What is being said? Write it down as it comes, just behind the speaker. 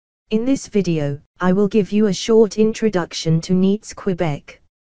In this video, I will give you a short introduction to Neets QueBec.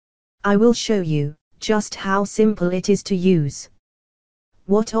 I will show you just how simple it is to use,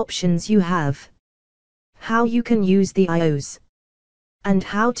 what options you have, how you can use the IOs, and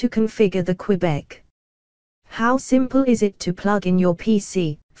how to configure the QueBec. How simple is it to plug in your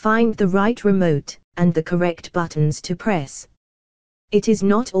PC, find the right remote, and the correct buttons to press? It is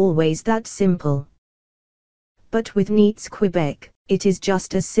not always that simple. But with Neets QueBec, it is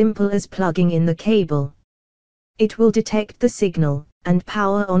just as simple as plugging in the cable. It will detect the signal, and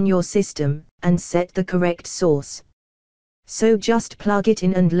power on your system, and set the correct source. So just plug it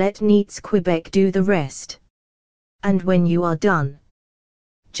in and let Neets QueBec do the rest. And when you are done,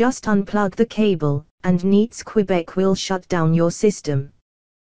 just unplug the cable, and Neets QueBec will shut down your system.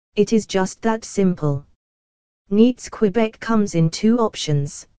 It is just that simple. Neets QueBec comes in two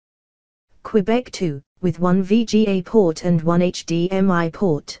options. QueBec II, with one VGA port and one HDMI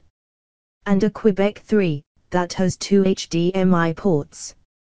port. And a QueBec III, that has two HDMI ports.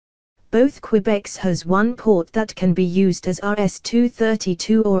 Both QueBecs has one port that can be used as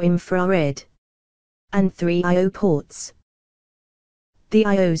RS-232 or infrared. And 3 I/O ports. The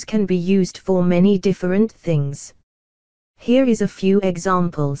IOs can be used for many different things. Here is a few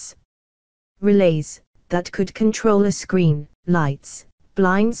examples. Relays, that could control a screen, lights,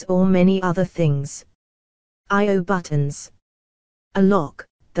 blinds or many other things. I/O buttons. A lock,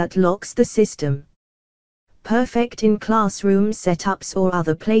 that locks the system. Perfect in classroom setups or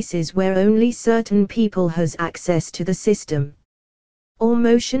other places where only certain people has access to the system. Or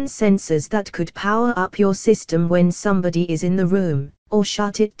motion sensors that could power up your system when somebody is in the room, or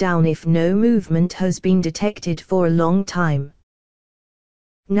shut it down if no movement has been detected for a long time.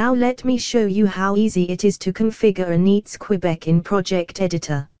 Now let me show you how easy it is to configure a Neets QueBec in Project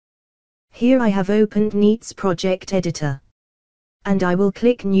Editor. Here I have opened Neets Project Editor. And I will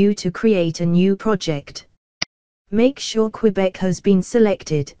click New to create a new project. Make sure QueBec has been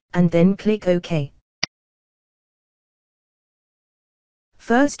selected, and then click OK.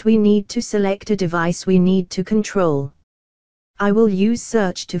 First we need to select a device we need to control. I will use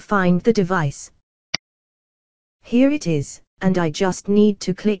search to find the device. Here it is, and I just need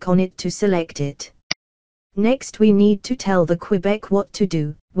to click on it to select it. Next we need to tell the QueBec what to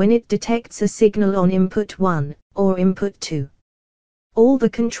do when it detects a signal on input 1, or input 2. All the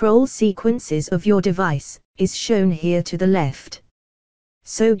control sequences of your device is shown here to the left.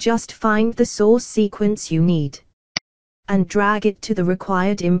 So just find the source sequence you need, and drag it to the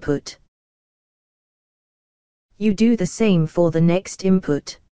required input. You do the same for the next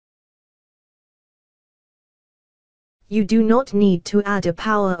input. You do not need to add a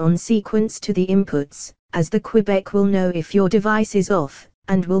power on sequence to the inputs, as the QueBec will know if your device is off,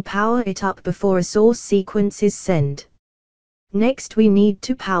 and will power it up before a source sequence is sent. Next we need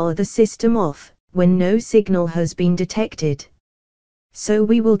to power the system off, when no signal has been detected. So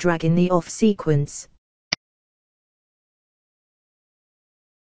we will drag in the off sequence.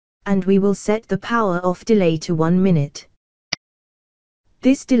 And we will set the power off delay to 1 minute.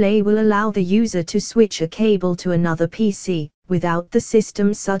 This delay will allow the user to switch a cable to another PC, without the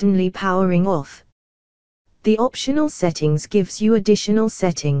system suddenly powering off. The optional settings gives you additional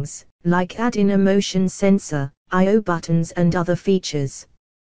settings, like add in a motion sensor, I/O buttons and other features.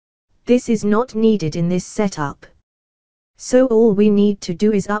 This is not needed in this setup. So all we need to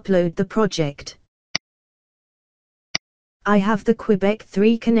do is upload the project. I have the QueBec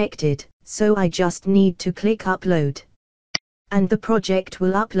III connected, so I just need to click upload. And the project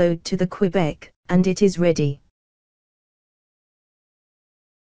will upload to the QueBec, and it is ready.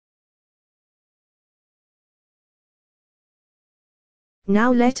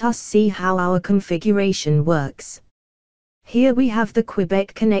 Now let us see how our configuration works. Here we have the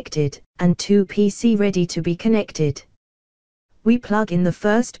QueBec connected, and 2 PC ready to be connected. We plug in the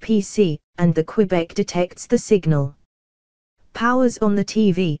first PC, and the QueBec detects the signal, powers on the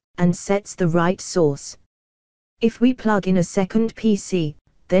TV, and sets the right source. If we plug in a second PC,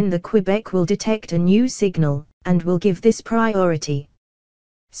 then the QueBec will detect a new signal, and will give this priority.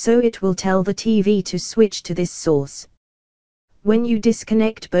 So it will tell the TV to switch to this source. When you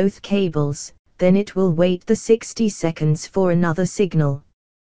disconnect both cables, then it will wait the 60 seconds for another signal.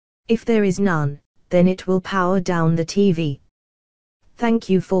 If there is none, then it will power down the TV. Thank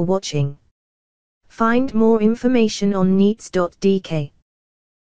you for watching. Find more information on neets.dk.